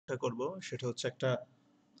একটা করব সেটা হচ্ছে একটা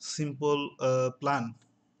সিম্পল প্ল্যান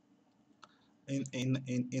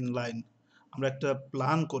ইন লাইন। আমরা একটা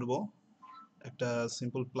প্ল্যান করব, একটা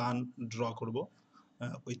সিম্পল প্ল্যান ড্র করব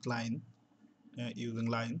with line, using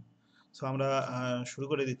line. So আমরা শুরু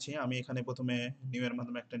করে দিচ্ছি। আমি এখানে প্রথমে নিউ এর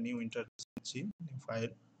মাধ্যমে একটা নিউ ইন্টারফেস দিচ্ছি, নিউ ফাইল।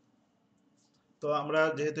 তো আমরা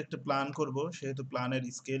যেহেতু একটা প্ল্যান করব সেহেতু প্ল্যানের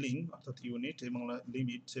স্কেলিং অর্থাৎ ইউনিট এবং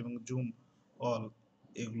লিমিটস এবং জুম অল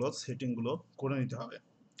এগুলো সেটিংগুলো করে নিতে হবে।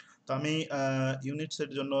 তো আমি ইউনিটসের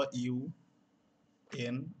জন্য ইউ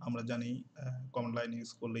এন, আমরা জানি কমান্ড লাইন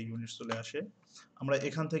ইউজ করলে ইউনিটস চলে আসে। আমরা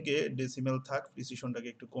এখান থেকে ডেসিমেল থাক প্রিসিশনটাকে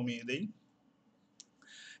একটু কমিয়ে দেই।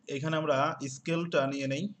 এখানে আমরা স্কেলটা নিয়ে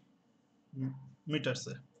নেই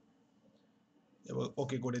মিটারসে এবং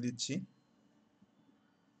ওকে করে দিচ্ছি।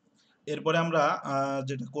 এরপরে আমরা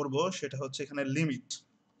যেটা করব সেটা হচ্ছে এখানে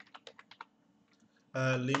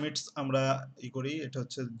লিমিটস আমরা করি। এটা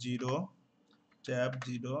হচ্ছে 0 ট্যাব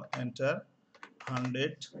 0 এন্টার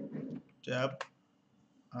 100 ট্যাব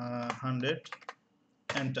 100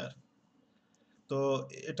 এন্টার। তো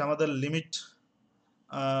এটা আমাদের লিমিট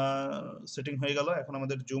সেটিং হয়ে গেল। এখন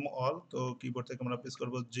আমাদের জুম অল, তো কিবোর্ড থেকে আমরা প্রেস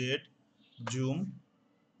করব জেড জুম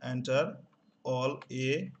এন্টার অল এ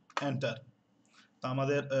এন্টার। তো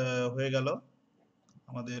আমাদের হয়ে গেল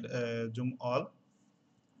আমাদের জুম অল।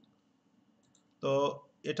 তো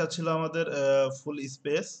এটা ছিল আমাদের ফুল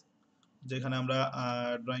স্পেস যেখানে আমরা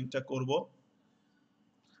ড্রয়িংটা করব।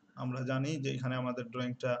 আমরা জানি যে এখানে আমাদের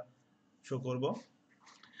ড্রয়িংটা শো করব।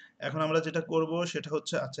 এখন আমরা যেটা করব সেটা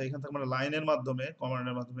হচ্ছে, আচ্ছা এখান থেকে আমরা লাইনের মাধ্যমে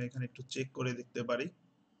কমান্ডের মাধ্যমে এখানে একটু চেক করে দেখতে পারি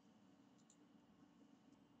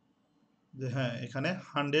যে হ্যাঁ এখানে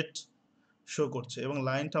 100 শো করছে এবং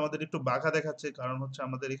লাইনটা আমাদের একটু বাঁকা দেখাচ্ছে, কারণ হচ্ছে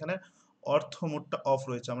আমাদের এখানে অর্থ মোডটা অফ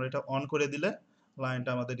রয়েছে। আমরা এটা অন করে দিলে লাইনটা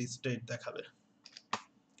আমাদের স্ট্রেট দেখাবে।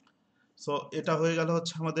 সো এটা হয়ে গেল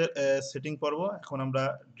হচ্ছে আমাদের সেটিং পর্ব। এখন আমরা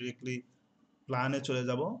ডিরেক্টলি প্ল্যানে চলে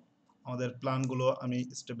যাব। আমাদের প্ল্যানগুলো আমি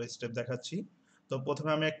স্টেপ বাই স্টেপ দেখাচ্ছি। তো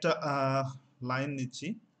প্রথমে আমি একটা লাইন নিচ্ছি।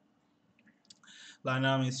 লাইনে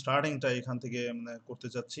আমি স্টার্টিংটা এখান থেকে করতে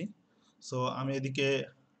চাচ্ছি। সো আমি এদিকে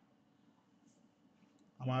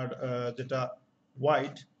আমার যেটা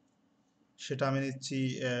ওয়াইড সেটা আমি নিচ্ছি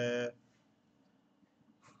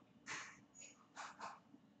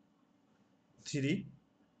 3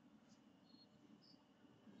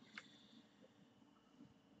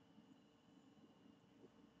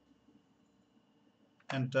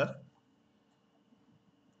 এন্টার।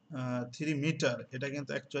 3 মিটার, এটা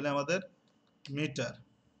কিন্তু অ্যাকচুয়ালি আমাদের মিটার,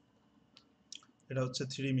 এটা হচ্ছে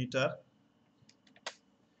 3 মিটার।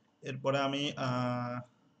 এরপরে আমি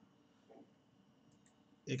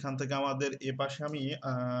এখান থেকে আমাদের এ পাশে আমি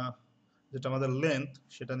যেটা আমাদের লেন্থ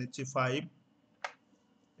সেটা নিচ্ছি 5,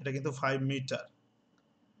 এটা কিন্তু 5 মিটার।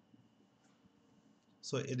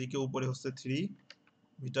 সো এদিকে উপরে হচ্ছে 3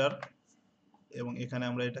 মিটার এবং এখানে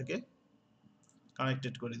আমরা এটাকে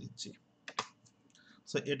কানেক্টেড করে দিচ্ছি।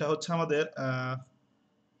 সো এটা হচ্ছে আমাদের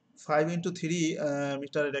 5x3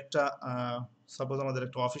 মিটারের একটা সাপোজ আমাদের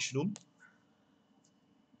একটা অফিস রুম।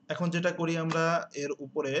 এখন যেটা করি আমরা এর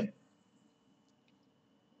উপরে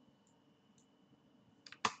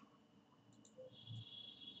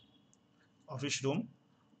অফিস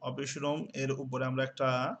রুম এর উপরে আমরা একটা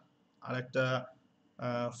আরেকটা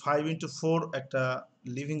 5x4 একটা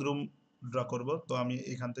লিভিং রুম ড্র করব। তো আমি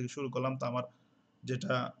এখান থেকে শুরু করলাম। তো আমার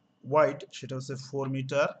যেটা ওয়াইড সেটা হচ্ছে 4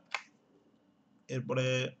 মিটার। এরপরে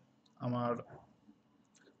আমার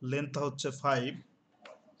লেন্থটা হচ্ছে 5,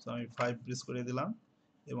 তো আমি 5 প্রেস করে দিলাম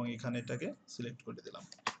এবং এখানে এটাকে সিলেক্ট করে দিলাম।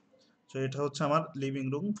 তো এটা হচ্ছে আমার লিভিং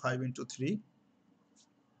রুম 5x3।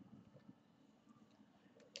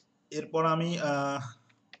 এরপর আমি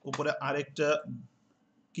উপরে আরেকটা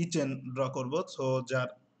কিচেন ড্র করব। সো যার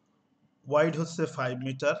ওয়াইড হচ্ছে 5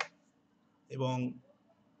 মিটার এবং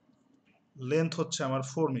লেন্থ হচ্ছে আমার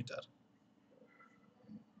 4 মিটার।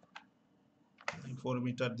 4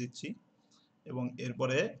 মিটার দিচ্ছি এবং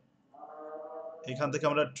এরপরে এখান থেকে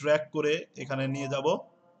আমরা ট্র্যাক করে এখানে নিয়ে যাব।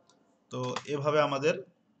 তো এভাবে আমাদের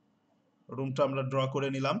রুমটা আমরা ড্র করে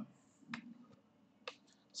নিলাম।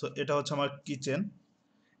 সো এটা হচ্ছে আমার কিচেন।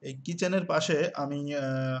 এই কিচেনের পাশে আমি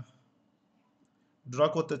ড্র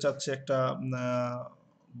করতে চাচ্ছি একটা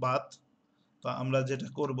বাথ। তো আমরা যেটা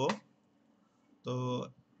করব, তো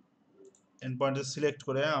এন্ড পয়েন্টে সিলেক্ট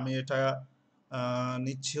করে আমি এটা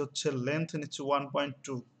নিচ্ছি হচ্ছে লেন্থ নিচ্ছি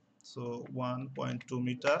 1.2, সো 1.2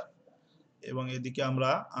 মিটার এবং এদিকে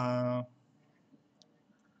আমরা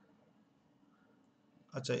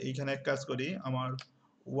আচ্ছা এইখানে এক কাজ করি, আমার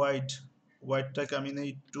ওয়াইডটাকে আমি নেই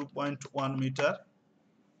 2.1 মিটার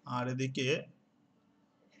আর এদিকে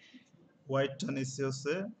ওয়াইডটা নিচ্ছি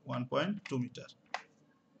হচ্ছে 1.2 মিটার।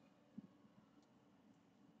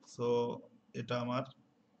 সো এটা আমার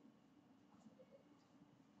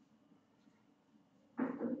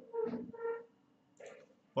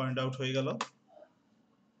পয়েন্ট আউট হয়ে গেল।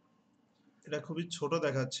 এটা খুবই ছোট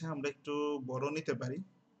দেখাচ্ছে, আমরা একটু বড় নিতে পারি,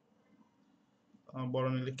 বড়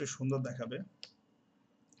নিলে একটু সুন্দর দেখাবে।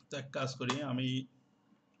 তো এক কাজ করি, আমি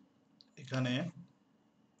এখানে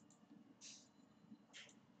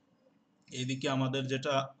এইদিকে আমাদের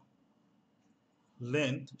যেটা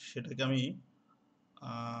লেন্থ সেটাকে আমি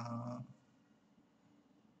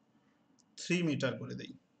 3 মিটার করে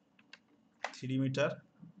দেই। 3 মিটার,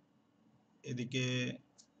 এদিকে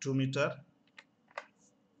 2 মিটার।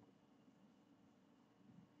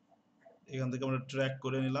 এখান থেকে আমরা ট্র্যাক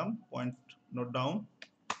করে নিলাম, পয়েন্ট নোট ডাউন।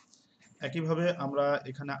 একইভাবে আমরা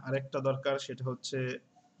এখানে আরেকটা দরকার, সেটা হচ্ছে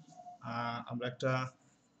আমরা একটা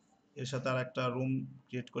এর সাথে আর একটা রুম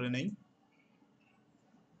ক্রিয়েট করে নেই।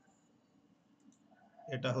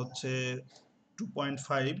 এটা হচ্ছে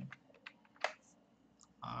 2.5,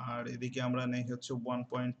 আর এদিকে আমরা নেই হচ্ছে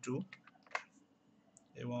 1.2,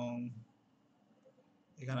 এবং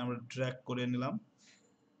এখানে আমরা ড্র্যাগ করে নিলাম।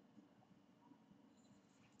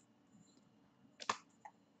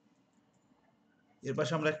 এর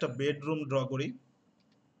পাশে আমরা একটা বেডরুম ড্র করি।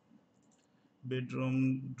 বেডরুম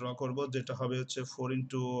ড্র করব, যেটা হবে হচ্ছে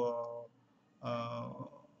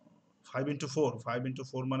 5x4।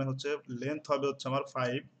 5x4 মানে হচ্ছে লেন্থ হবে হচ্ছে আমার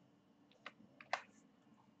 5,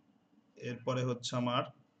 এরপরে হচ্ছে আমার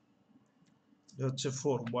হচ্ছে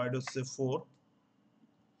 4, ওয়াইড হচ্ছে 4,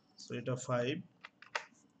 সো এটা 5,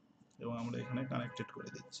 এবং আমরা এখানে কানেক্টেড করে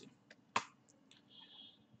দিচ্ছি।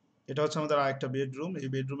 এটা হচ্ছে আমাদের আরেকটা বেডরুম। এই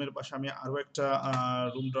বেডরুমের পাশে আমি আরো একটা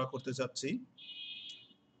রুম ড্র করতে চাচ্ছি,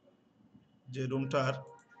 যে রুমটার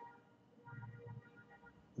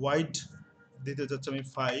ওয়াইড দিতে চাচ্ছি আমি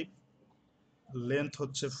 5, লেন্থ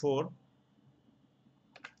হচ্ছে 4।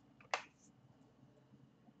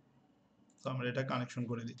 তো আমরা এটা কানেকশন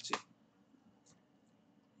করে দিচ্ছি।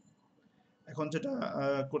 এখন যেটা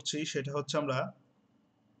করছি সেটা হচ্ছে আমরা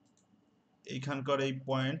এইখানকার এই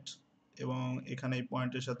পয়েন্ট এবং এখানে এই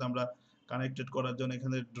পয়েন্টের সাথে আমরা কানেক্টেড করার জন্য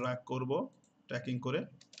এখানে ড্র্যাগ করব, ট্র্যাকিং করে।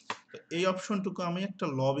 তো এই অপশনটুকু আমি একটা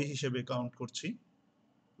লবি হিসেবে কাউন্ট করছি।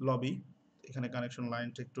 লবি, এখানে কানেকশন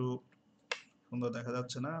লাইনটা একটু সুন্দর দেখা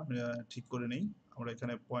যাচ্ছে না, আমি ঠিক করে নেই। আমরা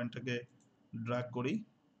এখানে পয়েন্টটাকে ড্র্যাগ করি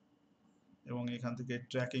এবং এখান থেকে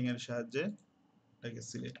ট্র্যাকিং এর সাহায্যে এটাকে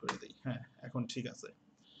সিলেক্ট করে দিই। হ্যাঁ, এখন ঠিক আছে।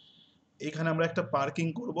 এইখানে আমরা একটা পার্কিং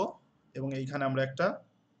করব এবং এইখানে আমরা একটা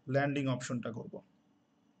ল্যান্ডিং অপশনটা করব।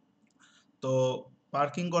 তো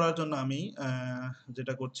পার্কিং করার জন্য আমি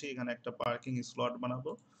যেটা করছি, এখানে একটা পার্কিং স্লট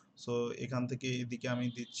বানাবো। সো এখান থেকে এদিকে আমি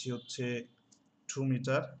দিচ্ছি হচ্ছে 2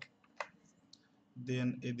 মিটার, দেন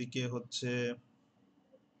এদিকে হচ্ছে,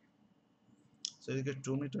 সেদিকে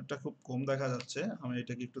 2 মিটারটা খুব কম দেখা যাচ্ছে, আমি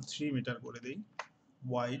এটাকে একটু 3 মিটার করে দিই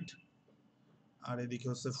ওয়াইড, আর এদিকে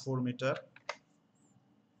হচ্ছে 4 মিটার।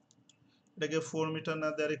 এটাকে 4 মিটার না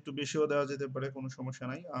দেওয়ার একটু বেশিও দেওয়া যেতে পারে, কোনো সমস্যা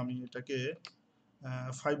নাই। আমি এটাকে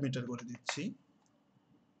 5 মিটার করে দিচ্ছি।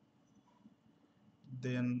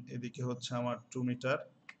 দেন এদিকে হচ্ছে আমার 2 মিটার,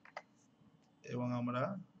 এবং আমরা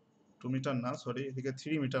 2 মিটার না, সরি, এদিকে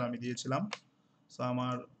 3 মিটার আমি দিয়েছিলাম। সো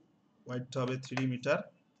আমার ওয়াইডটা হবে 3 মিটার।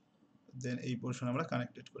 দেন এই পোর্শন আমরা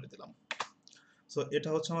কানেক্টেড করে দিলাম। সো এটা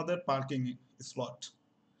হচ্ছে আমাদের পার্কিং স্লট।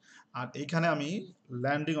 আর এইখানে আমি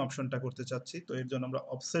ল্যান্ডিং অপশনটা করতে চাচ্ছি, তো এর জন্য আমরা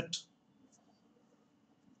অফসেট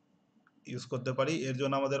ইউজ করতে পারি। এর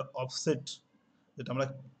জন্য আমাদের অফসেট, যেটা আমরা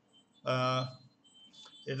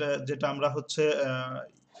যেটা আমরা হচ্ছে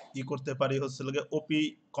করতে পারি হচ্ছে লাগে ওপি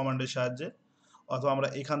কমান্ডের সাহায্যে, অথবা আমরা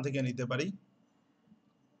এখান থেকে নিতে পারি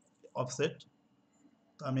অফসেট।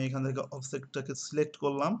 তো আমি এখান থেকে অফসেটটাকে সিলেক্ট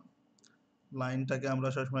করলাম, লাইনটাকে আমরা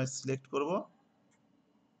সবসময় সিলেক্ট করব,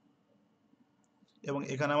 এবং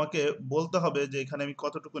এখানে আমাকে বলতে হবে যে এখানে আমি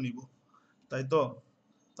কতটুকু নিব, তাই তো।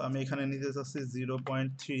 তো আমি এখানে নিতে চাচ্ছি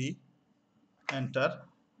 0.3, এন্টার,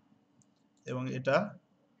 এবং এটা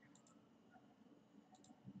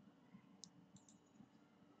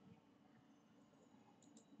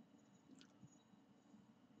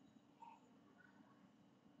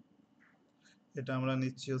আমরা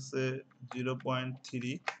নিচ্ছি হচ্ছে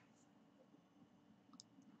 0.3।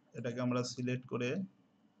 এটাকে আমরা সিলেক্ট করে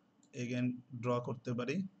এগেন ড্র করতে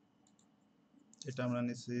পারি। এটা আমরা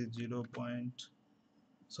নিচ্ছি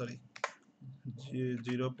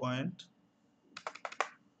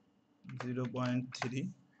 0.3।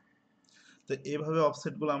 তো এইভাবে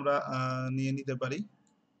অফসেটগুলো আমরা নিয়ে নিতে পারি।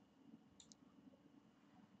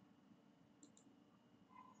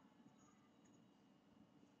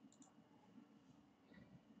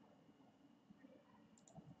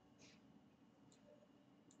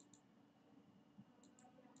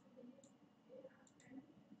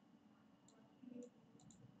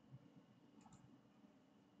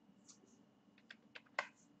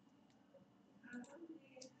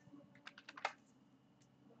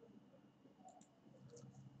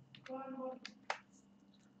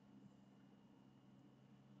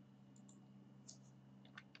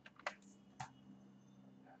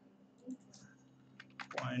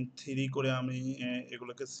 করে আমি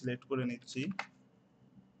এগুলোকে সিলেক্ট করে নিচ্ছি।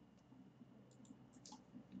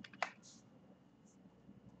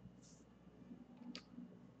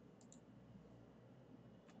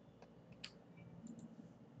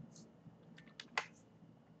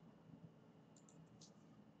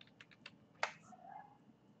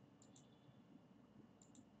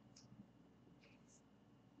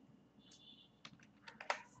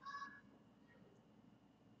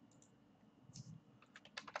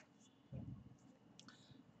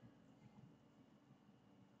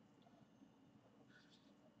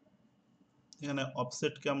 এখানে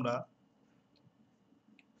অফসেটকে আমরা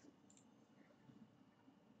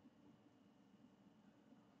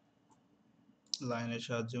লাইনের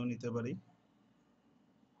সাহায্যেও নিতে পারি।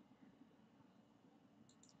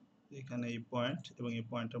 এখানে এই পয়েন্ট এবং এই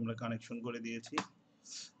পয়েন্ট আমরা কানেকশন করে দিয়েছি।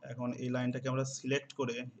 এখন এই লাইনটাকে আমরা সিলেক্ট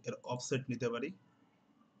করে এর অফসেট নিতে পারি।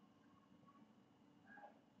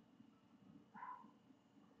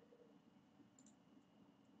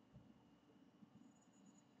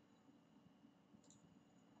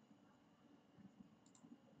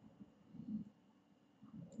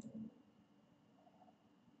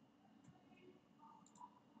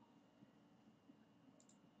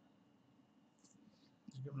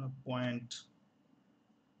 আমরা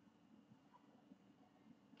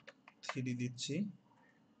 0.3 দিচ্ছি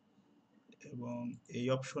এবং এই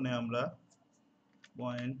অপশনে আমরা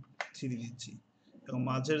 0.3 দিচ্ছি এবং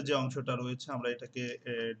মাঝের যে অংশটা রয়েছে আমরা এটাকে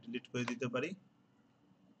ডিলিট করে দিতে পারি।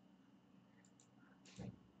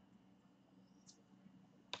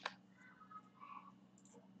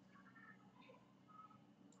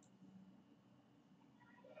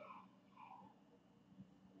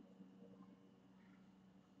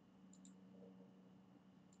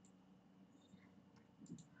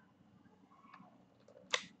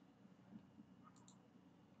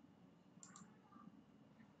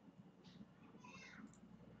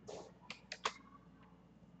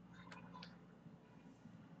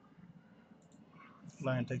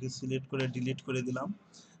 লাইনটাকে সিলেক্ট করে ডিলিট করে দিলাম।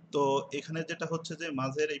 তো এখানে যেটা হচ্ছে যে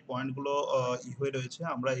মাঝের এই পয়েন্টগুলো হয়ে রয়েছে,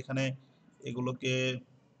 আমরা এখানে এগুলোকে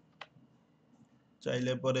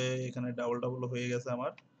চাইলে পরে এখানে ডাবল ডাবল হয়ে গেছে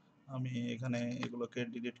আমার, আমি এখানে এগুলোকে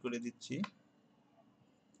ডিলিট করে দিচ্ছি।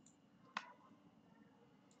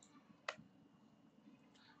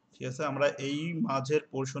 ঠিক আছে, আমরা এই মাঝের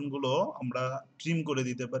পোর্শনগুলো আমরা ট্রিম করে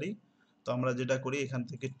দিতে পারি। তো আমরা যেটা করি এখান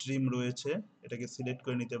থেকে ট্রিম রয়েছে, এটাকে সিলেক্ট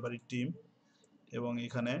করে নিতে পারি ট্রিম, এবং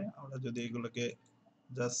এখানে আমরা যদি এগুলোকে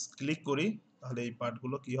জাস্ট ক্লিক করি তাহলে এই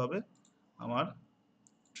পার্টগুলো কি হবে, আমার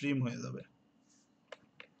ট্রিম হয়ে যাবে।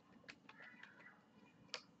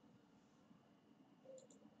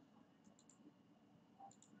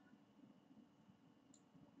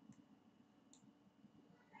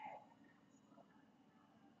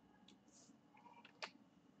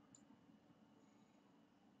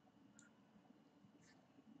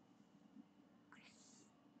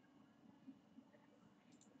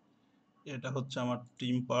 এটা হচ্ছে আমার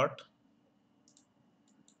ট্রিম পার্ট।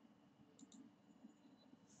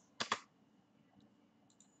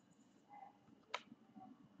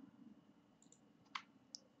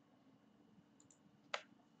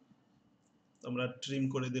 আমরা ট্রিম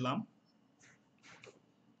করে দিলাম।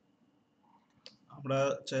 আমরা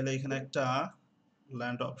চাইলে এখানে একটা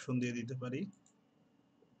ল্যান্ড অপশন দিয়ে দিতে পারি।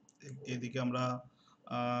 এদিকে আমরা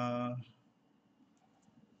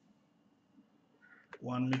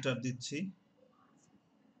 1 মিটার দিচ্ছি,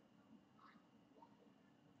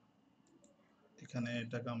 এখানে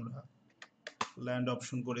এটাকে আমরা ল্যান্ড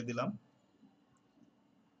অপশন করে দিলাম।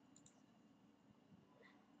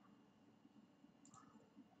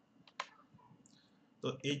 তো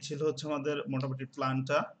এই ছিল হচ্ছে আমাদের মোটামুটি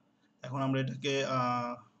প্ল্যানটা। এখন আমরা এটাকে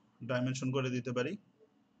ডাইমেনশন করে দিতে পারি।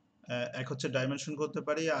 এক হচ্ছে ডাইমেনশন করতে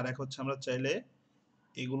পারি, আর এক হচ্ছে আমরা চাইলে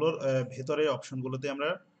এগুলোর ভেতরে অপশনগুলোতে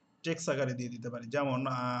আমরা টেক্সট আকারে দিয়ে দিতে পারি। যেমন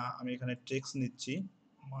আমি এখানে টেক্সট নিচ্ছি,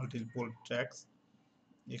 মাল্টিপল ট্যাক্স।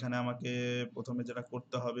 এখানে আমাকে প্রথমে যেটা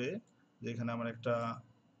করতে হবে যে এখানে আমার একটা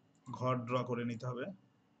ঘর ড্র করে নিতে হবে।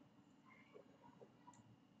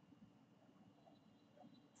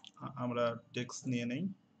 আমরা টেক্সট নিয়ে নেই,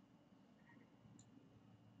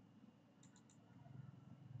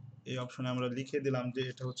 এই অপশনে আমরা লিখে দিলাম যে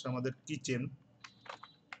এটা হচ্ছে আমাদের কিচেন।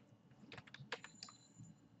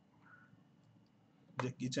 যে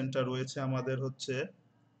কিচেনটা রয়েছে আমাদের হচ্ছে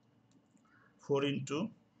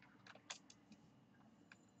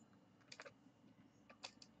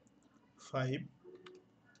 4x5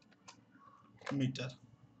 মিটার।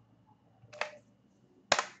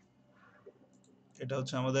 এটা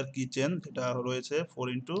হচ্ছে আমাদের কিচেন, যেটা রয়েছে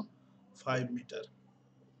 4x5 মিটার।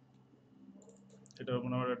 এটার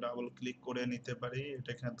উপর আমরা ডাবল ক্লিক করে নিতে পারি। এটা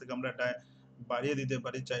এখান থেকে আমরা বাড়িয়ে দিতে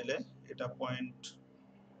পারি চাইলে। এটা পয়েন্ট,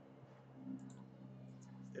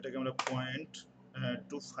 এটাকে আমরা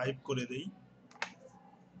 0.25 করে দিই,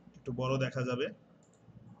 একটু বড় দেখা যাবে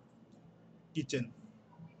কিচেন।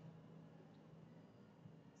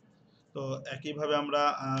 তো একইভাবে আমরা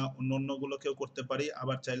অন্য গুলোকেও করতে পারি।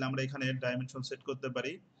 আবার চাইলে আমরা এখানে ডাইমেনশন সেট করতে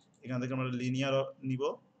পারি। এখান থেকে আমরা লিনিয়ার নিব,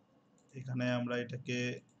 এখানে আমরা এটাকে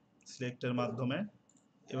সিলেক্টের মাধ্যমে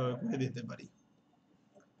এভাবে করে দিতে পারি।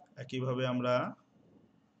 একইভাবে আমরা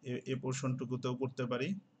এই পোর্শনটুকুতেও করতে পারি।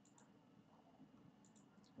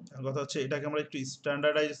 কথা হচ্ছে এটাকে আমরা একটু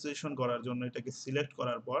স্ট্যান্ডার্ডাইজেশন করার জন্য এটাকে সিলেক্ট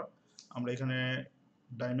করার পর আমরা এখানে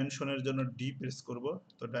ডাইমেনশনের জন্য ডি প্রেস করব,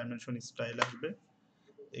 তো ডাইমেনশন স্টাইল আসবে।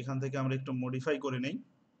 এখান থেকে আমরা একটু মডিফাই করে নেই।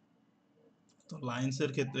 তো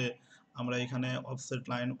লাইনসের ক্ষেত্রে আমরা এখানে অফসেট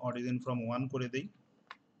লাইন অরিজিন ফ্রম 1 করে দেই।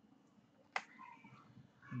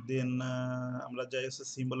 দেন আমরা যাই হচ্ছে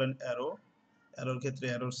সিম্বল অ্যান্ড অ্যারো, অ্যারোর ক্ষেত্রে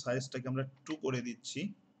অ্যারোর সাইজটাকে আমরা 2 করে দিচ্ছি।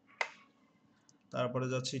 তারপরে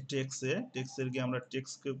যাচ্ছি টেক্সে, টেক্সের গিয়ে আমরা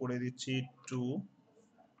টেক্সকে করে দিচ্ছি 2,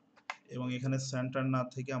 এবং এখানে সেন্টার না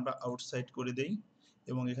থেকে আমরা আউটসাইড করে দেই,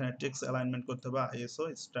 এবং এখানে টেক্সট অ্যালাইনমেন্ট করতে হবে আইএসও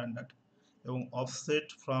স্ট্যান্ডার্ড, এবং অফসেট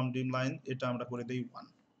ফ্রম ডিম লাইন এটা আমরা করে দেই 1,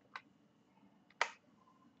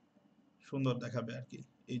 সুন্দর দেখাবে আর কি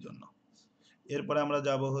এই জন্য। এরপরে আমরা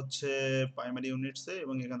যাব হচ্ছে প্রাইমারি ইউনিটসে,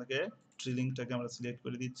 এবং এখান থেকে ট্রিলিংটাকে আমরা সিলেক্ট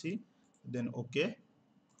করে দিচ্ছি, দেন ওকে,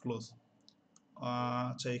 ক্লোজ।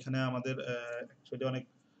 আচ্ছা, এখানে আমাদের অ্যাকচুয়ালি অনেক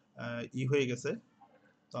হয়ে গেছে।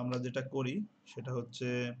 তো আমরা যেটা করি সেটা হচ্ছে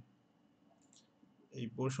এই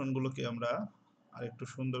পোর্শনগুলোকে আমরা আরেকটু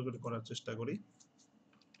সুন্দর করে করার চেষ্টা করি।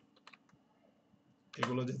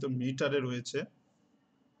 এগুলো যেহেতু মিটারে রয়েছে,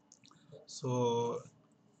 সো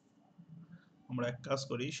আমরা এক কাজ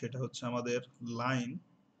করি, সেটা হচ্ছে আমাদের লাইন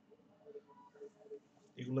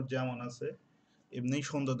এগুলো যেমন আছে এমনিই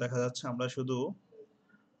সুন্দর দেখা যাচ্ছে। আমরা শুধু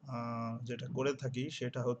যেটা করে থাকি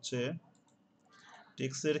সেটা হচ্ছে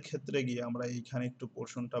টেক্সের ক্ষেত্রে গিয়ে আমরা এইখানে একটু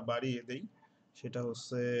পোর্শনটা বাড়িয়ে দেই, সেটা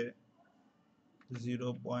হচ্ছে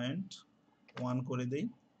 0.1 করে দেই,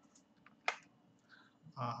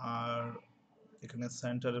 আর এখানে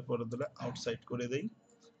সেন্টারের পরে দিলে আউটসাইড করে দেই,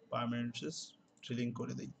 পার্মানেন্ট ট্রিলিং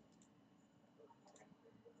করে দেই।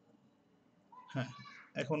 হ্যাঁ,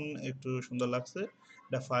 এখন একটু সুন্দর লাগছে।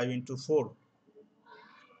 এটা 5x4,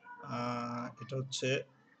 এটা হচ্ছে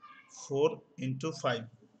 4x5,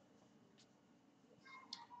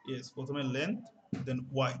 ইয়েস, প্রথমে লেন্থ দেন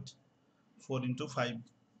ওয়াইড 4x5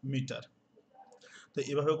 মিটার। তো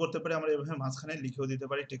এভাবে করতে পারি আমরা, এভাবে মাঝখানে লিখেও দিতে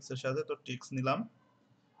পারি টেক্সটের সাথে। তো টেক্সট নিলাম,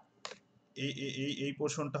 এই এই এই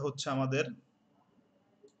পোর্শনটা হচ্ছে আমাদের,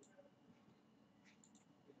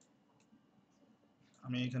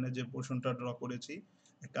 আমি এখানে যে পোর্শনটা ড্র করেছি,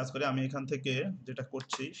 এক কাজ করে আমি এখান থেকে যেটা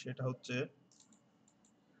করছি সেটা হচ্ছে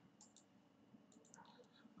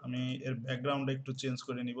আমি এর ব্যাকগ্রাউন্ডটা একটু চেঞ্জ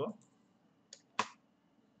করে নিব।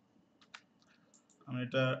 আমি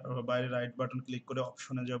এটা বাইরে রাইট বাটন ক্লিক করে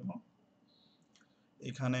অপশনে যাব,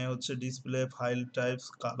 এখানে হচ্ছে ডিসপ্লে ফাইল টাইপস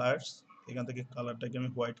কালার্স, এখান থেকে কালারটাকে আমি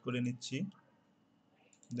হোয়াইট করে নিচ্ছি,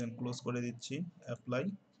 দেন ক্লোজ করে দিচ্ছি, অ্যাপ্লাই,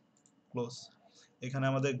 ক্লোজ। এখানে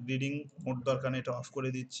আমাদের গ্রিডিং মোড দরকার নেই, এটা অফ করে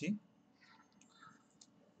দিচ্ছি।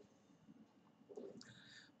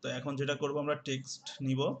 তো এখন যেটা করব, আমরা টেক্সট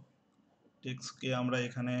নিব, টেক্সটকে আমরা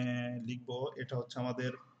এখানে লিখব, এটা হচ্ছে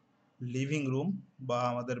আমাদের লিভিং রুম বা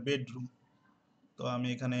আমাদের বেডরুম। তো আমি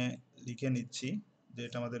এখানে লিখে নিচ্ছি যে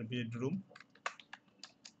এটা আমাদের বেডরুম,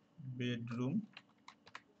 বেডরুম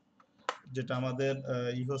যেটা আমাদের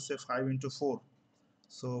হচ্ছে 5x4,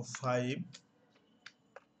 সো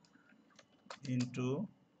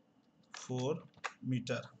 5x4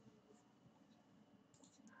 মিটার।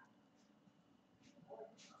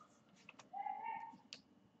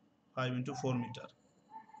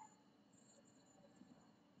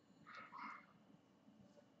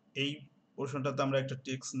 এই পোর্শনটাতে আমরা একটা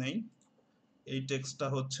টেক্সট নেই, এই টেক্সটটা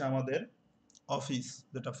হচ্ছে আমাদের অফিস,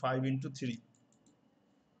 যেটা 5x3।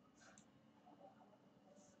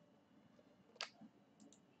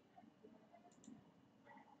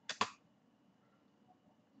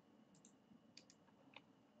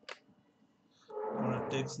 আমরা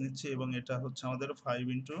টেক্সট নিচ্ছি, এবং এটা হচ্ছে আমাদের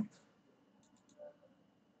 5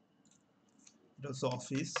 এটা হচ্ছে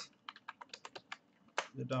অফিস,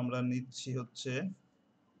 যেটা আমরা নিচ্ছি হচ্ছে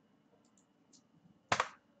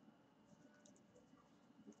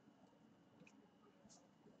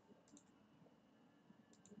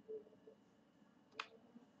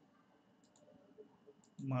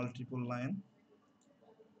মাল্টিপল লাইন,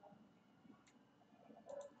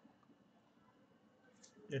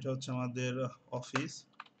 এটা হচ্ছে আমাদের অফিস,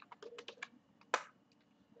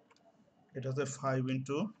 এটা হচ্ছে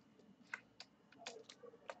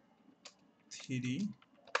 5x3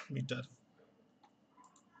 মিটার।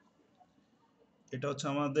 এটা হচ্ছে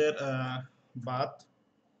আমাদের বাথ,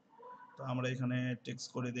 তো আমরা এখানে টেক্সট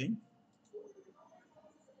করে দেই।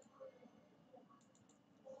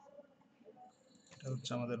 এটা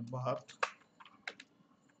হচ্ছে আমাদের বাথ।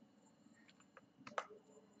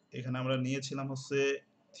 এখানে আমরা নিয়েছিলাম হচ্ছে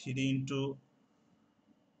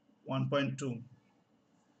 3x1.2,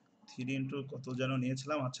 3 কত যেন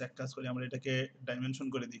নিয়েছিলাম। আচ্ছা, এক কাজ করি, আমরা এটাকে ডাইমেনশন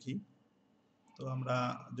করে দেখি। তো আমরা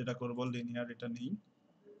যেটা করব, লিনিয়ার এটা নেই,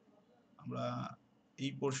 আমরা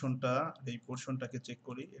এই পোর্শনটা এই পোর্শনটাকে চেক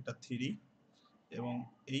করি, এটা 3, এবং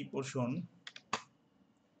এই পোর্শন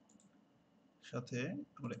সাথে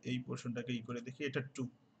আমরা এই পোর্শনটাকে করে দেখি, এটা 2।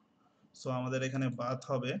 সো আমাদের এখানে বাথ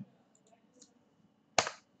হবে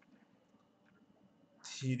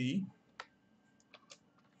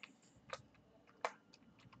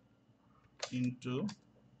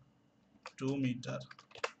 3x2 মিটার।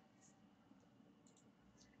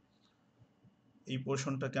 এই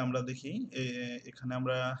পোর্শনটাকে আমরা দেখি, এখানে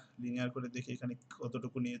আমরা লিনিয়ার করে দেখি এখানে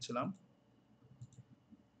কতটুকু নিয়েছিলাম।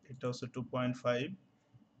 এটা হচ্ছে 2.5,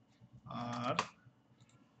 আর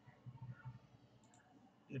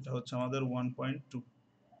এটা হচ্ছে আমাদের 1.2।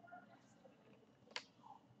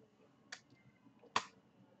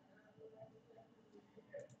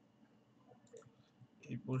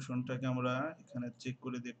 এই পোর্শনটাকে আমরা এখানে চেক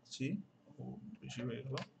করে দেখছি, ও বেশি হয়ে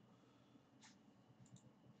গেল।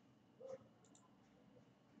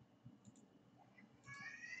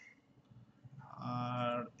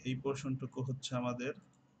 আর এই পোর্শনটুকু হচ্ছে আমাদের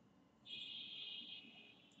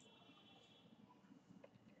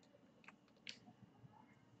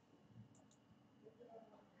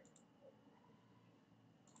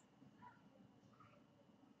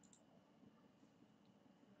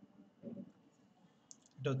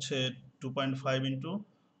এটা হচ্ছে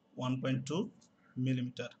 2.5x1.2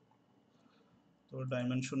 মিলিমিটার। তো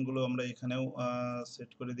ডাইমেনশনগুলো আমরা এখানেও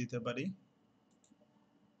সেট করে দিতে পারি।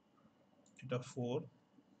 এটা 4,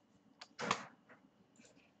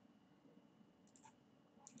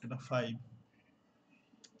 এটা 5।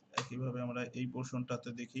 একইভাবে আমরা এই পোর্শনটাতে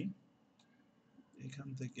দেখি, এখান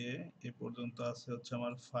থেকে এ পর্যন্ত আছে হচ্ছে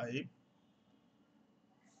আমার 5,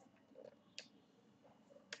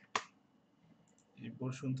 এই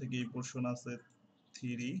পোর্শন থেকে এই পোর্শন আছে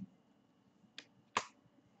 3,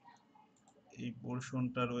 এই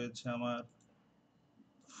পোর্শনটা রয়েছে আমার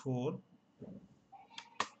 4,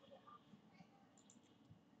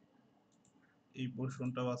 এই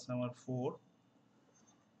পোর্শনটাও আছে আমার 4,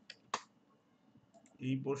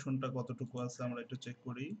 এই পোর্শনটা কতটুকু আছে আমরা একটু চেক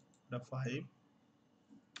করি, এটা 5।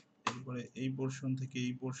 এরপরে এই পোর্শন থেকে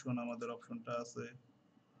এই পোর্শন আমাদের অপশনটা আছে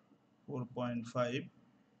 4.5,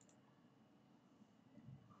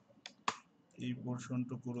 এই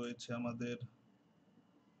পোর্শনটুকু রয়েছে আমাদের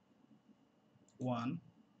 1।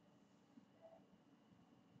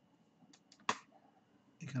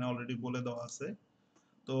 এখানে অলরেডি বলে দেওয়া আছে।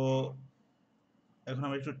 তো এখন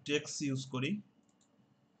আমরা একটু টেক্সট ইউজ করি,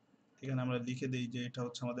 এখানে আমরা লিখে দেই যে এটা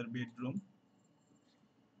হচ্ছে আমাদের বেডরুম,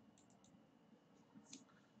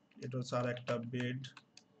 এটা হচ্ছে আর একটা বেড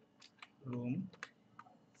রুম,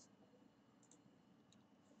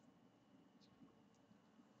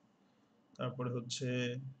 তারপরে হচ্ছে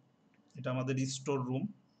এটা আমাদের স্টোর রুম,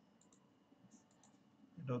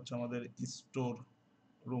 এটা হচ্ছে আমাদের স্টোর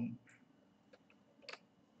রুম,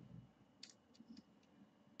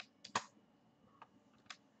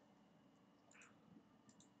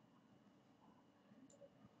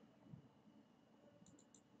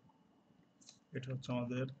 এটা হচ্ছে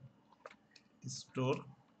আমাদের স্টোর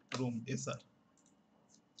রুম এসআর,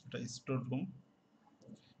 এটা স্টোর রুম।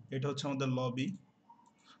 এটা হচ্ছে আমাদের লবি,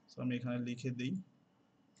 সো আমি এখানে লিখে দিই,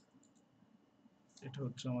 এটা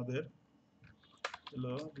হচ্ছে আমাদের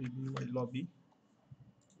লবি।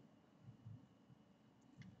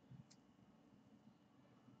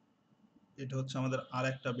 এটা হচ্ছে আমাদের আর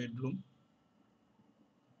একটা বেডরুম,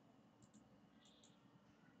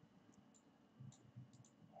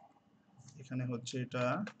 এখানে হচ্ছে এটা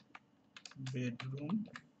বেডরুম।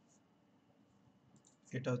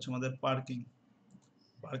 এটা হচ্ছে আমাদের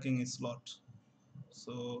পার্কিং স্লট,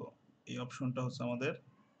 সো এই অপশনটা হচ্ছে আমাদের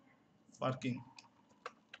পার্কিং।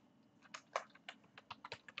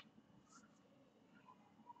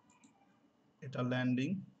 এটা ল্যান্ডিং,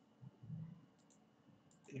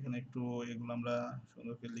 এখানে একটু এগুলো আমরা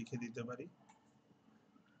সুন্দর করে লিখে দিতে পারি।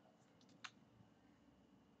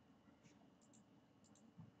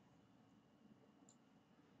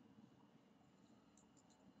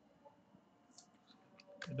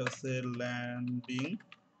 এটা হচ্ছে ল্যান্ডিং।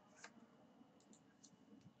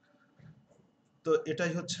 তো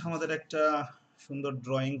এটাই হচ্ছে আমাদের একটা সুন্দর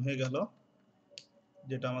ড্রয়িং হয়ে গেল,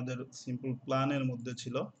 যেটা আমাদের সিম্পল প্ল্যানের মধ্যে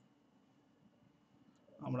ছিল।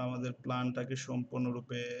 আমরা আমাদের প্ল্যানটাকে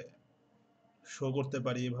সম্পূর্ণরূপে শো করতে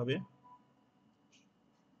পারি এভাবে।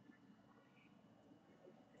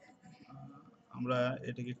 আমরা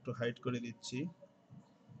এটাকে একটু হাইড করে দিচ্ছি।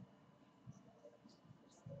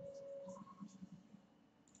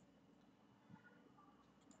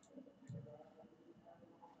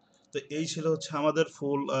 তো এই ছিল হচ্ছে আমাদের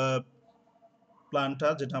ফুল প্ল্যানটা,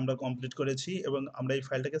 যেটা আমরা কমপ্লিট করেছি এবং আমরা এই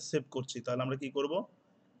ফাইলটাকে সেভ করছি। তাহলে আমরা কি করব,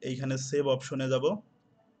 এইখানে সেভ অপশনে যাব।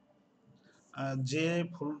 যে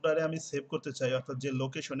ফোল্ডারে আমি সেভ করতে চাই অর্থাৎ যে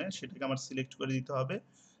লোকেশনে, সেটাকে আমার সিলেক্ট করে দিতে হবে।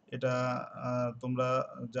 এটা তোমরা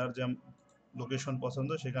যার যা লোকেশন পছন্দ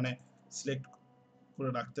সেখানে সিলেক্ট করে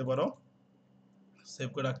রাখতে পারো, সেভ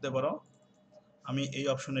করে রাখতে পারো। আমি এই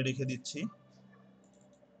অপশনে রেখে দিচ্ছি।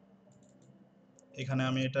 এখানে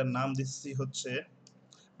আমি এটার নাম দিচ্ছি হচ্ছে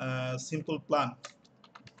simple plan,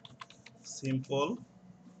 simple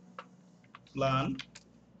plan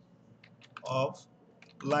of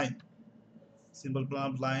line, simple plan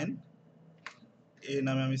of line এই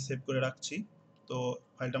নামে আমি সেভ করে রাখছি। তো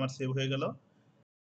ফাইলটা আমার সেভ হয়ে গেল।